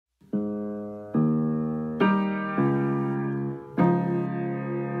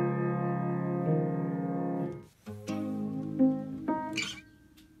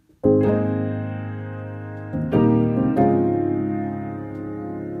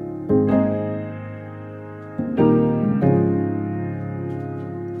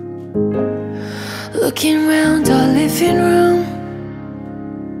Looking round our living room,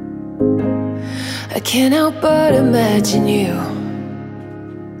 I can't help but imagine you.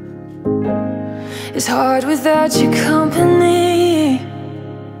 It's hard without your company.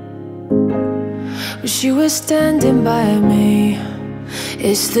 Wish you were standing by me.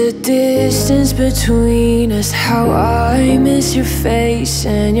 It's the distance between us, how I miss your face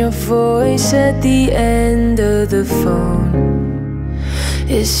and your voice at the end of the phone.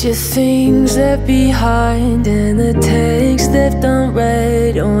 It's your things left behind and the text left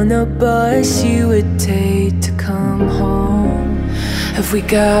unread on the bus you would take to come home. Have we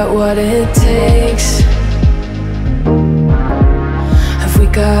got what it takes? Have we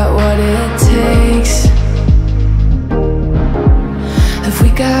got what it takes? Have we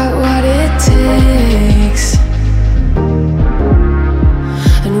got what it takes?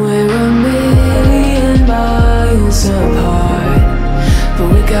 And we're a million miles apart, but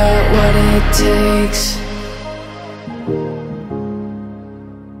we got what it takes.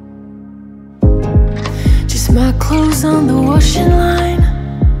 Just my clothes on the washing line,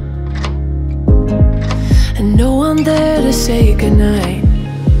 and no one there to say goodnight.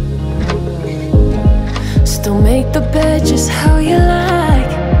 Still make the bed just how you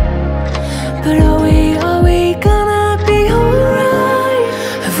like, but are we gonna be alright?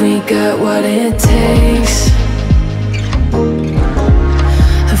 Have we got what it takes?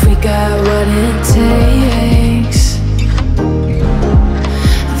 Have we got what it takes?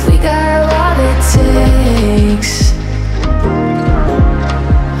 Have we got what it takes?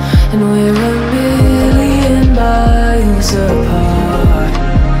 And we're a million miles apart.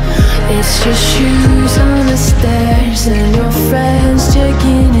 It's just shoes on the stairs and your friends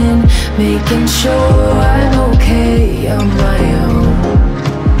checking in, making sure I'm okay on my own.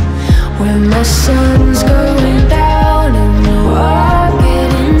 When my sun's going down and you are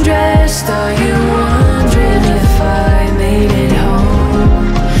getting dressed, are you wondering if I made it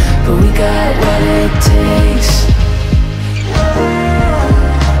home? But we got what it takes.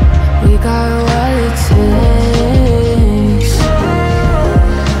 We got what it takes.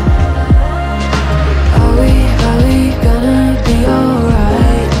 Are we gonna be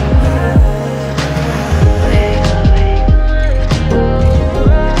alright?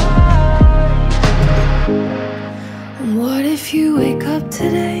 And what if you wake up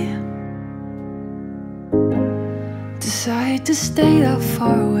today, decide to stay that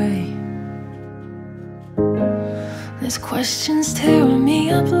far away? There's questions tearing me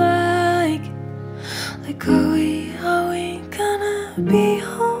up like are we gonna be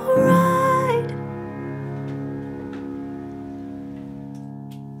home?